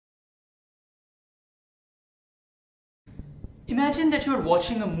Imagine that you're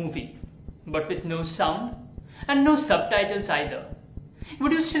watching a movie, but with no sound and no subtitles either.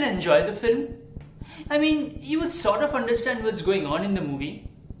 Would you still enjoy the film? I mean, you would sort of understand what's going on in the movie.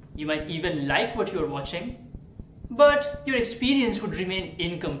 You might even like what you're watching, but your experience would remain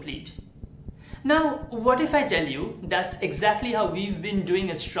incomplete. Now, what if I tell you that's exactly how we've been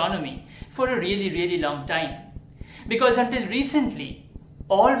doing astronomy for a really long time? Because until recently,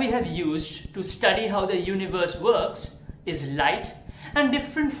 all we have used to study how the universe works is light and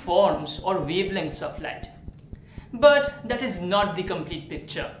different forms or wavelengths of light. But that is not the complete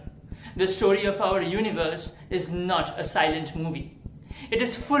picture. The story of our universe is not a silent movie. It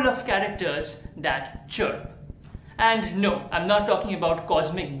is full of characters that chirp. And no, I'm not talking about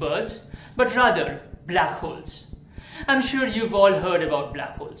cosmic birds, but rather black holes. I'm sure you've all heard about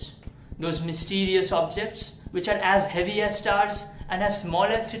black holes. Those mysterious objects which are as heavy as stars and as small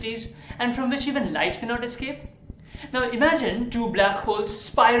as cities and from which even light cannot escape. Now imagine two black holes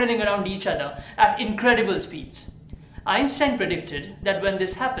spiraling around each other at incredible speeds. Einstein predicted that when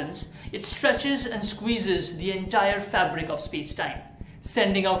this happens, it stretches and squeezes the entire fabric of space-time,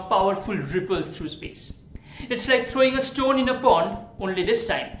 sending out powerful ripples through space. It's like throwing a stone in a pond, only this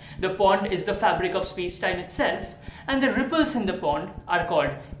time the pond is the fabric of space-time itself, and the ripples in the pond are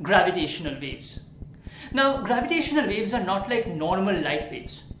called gravitational waves. Now, gravitational waves are not like normal light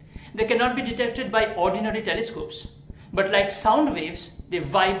waves. They cannot be detected by ordinary telescopes, but like sound waves, they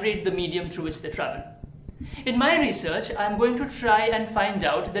vibrate the medium through which they travel. In my research, I am going to try and find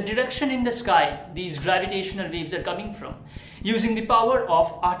out the direction in the sky these gravitational waves are coming from, using the power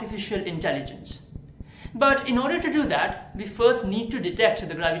of artificial intelligence. But in order to do that, we first need to detect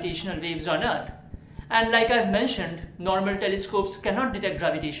the gravitational waves on Earth. And like I've mentioned, normal telescopes cannot detect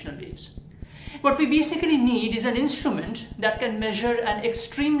gravitational waves. What we basically need is an instrument that can measure an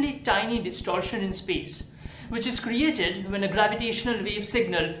extremely tiny distortion in space, which is created when a gravitational wave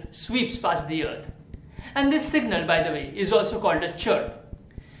signal sweeps past the Earth. And this signal, by the way, is also called a chirp.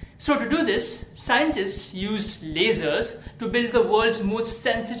 So to do this, scientists used lasers to build the world's most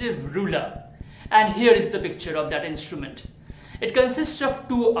sensitive ruler. And here is the picture of that instrument. It consists of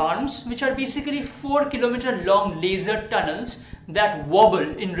two arms, which are basically 4-kilometer long laser tunnels that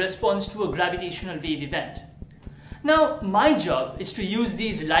wobble in response to a gravitational wave event. Now, my job is to use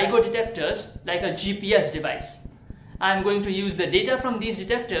these LIGO detectors like a GPS device. I'm going to use the data from these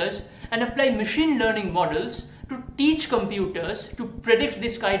detectors and apply machine learning models to teach computers to predict the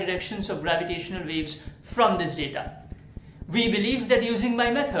sky directions of gravitational waves from this data. We believe that using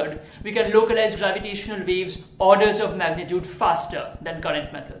my method, we can localize gravitational waves orders of magnitude faster than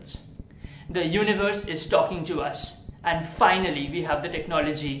current methods. The universe is talking to us, and finally we have the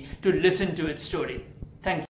technology to listen to its story. Thank you.